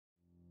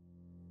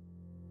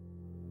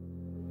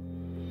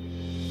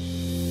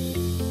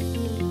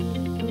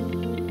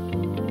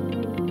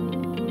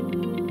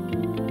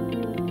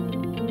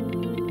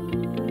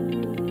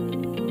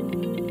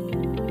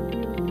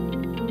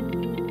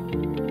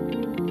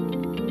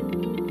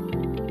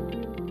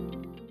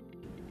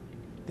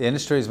The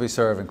industries we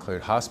serve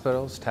include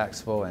hospitals,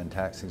 taxable and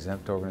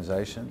tax-exempt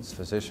organizations,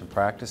 physician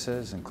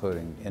practices,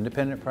 including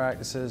independent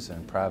practices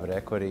and private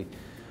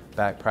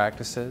equity-backed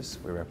practices.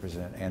 We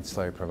represent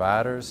ancillary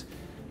providers,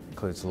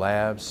 includes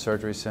labs,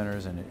 surgery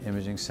centers, and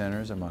imaging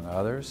centers, among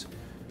others.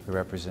 We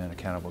represent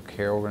accountable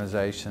care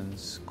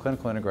organizations,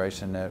 clinical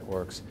integration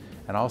networks,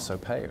 and also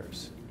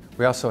payers.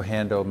 We also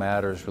handle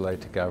matters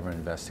related to government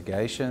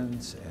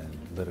investigations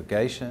and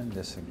litigation.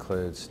 This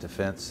includes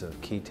defense of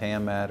key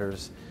TAM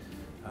matters,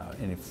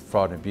 any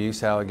fraud and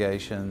abuse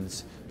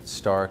allegations,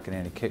 Stark and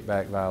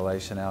anti-kickback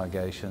violation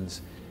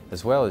allegations,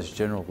 as well as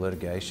general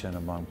litigation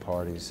among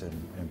parties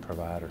and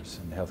providers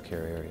in the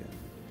healthcare area.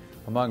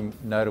 Among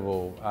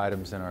notable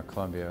items in our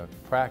Columbia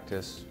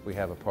practice, we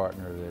have a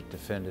partner that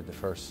defended the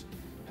first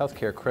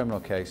healthcare criminal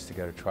case to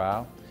go to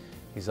trial.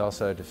 He's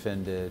also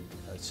defended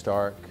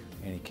Stark,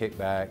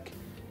 anti-kickback,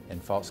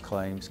 and false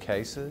claims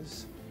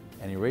cases,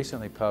 and he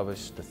recently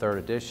published the third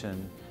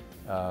edition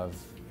of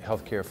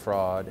Healthcare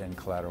Fraud and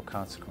Collateral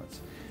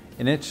Consequence.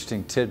 An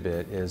interesting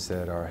tidbit is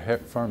that our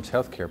firm's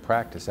healthcare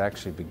practice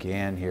actually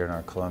began here in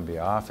our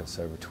Columbia office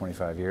over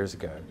 25 years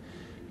ago.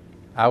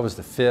 I was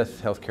the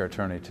fifth healthcare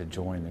attorney to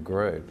join the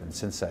group, and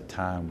since that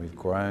time we've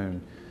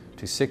grown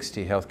to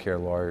 60 healthcare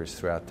lawyers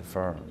throughout the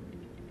firm.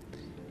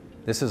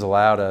 This has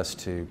allowed us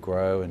to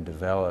grow and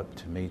develop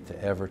to meet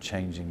the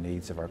ever-changing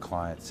needs of our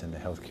clients in the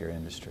healthcare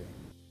industry.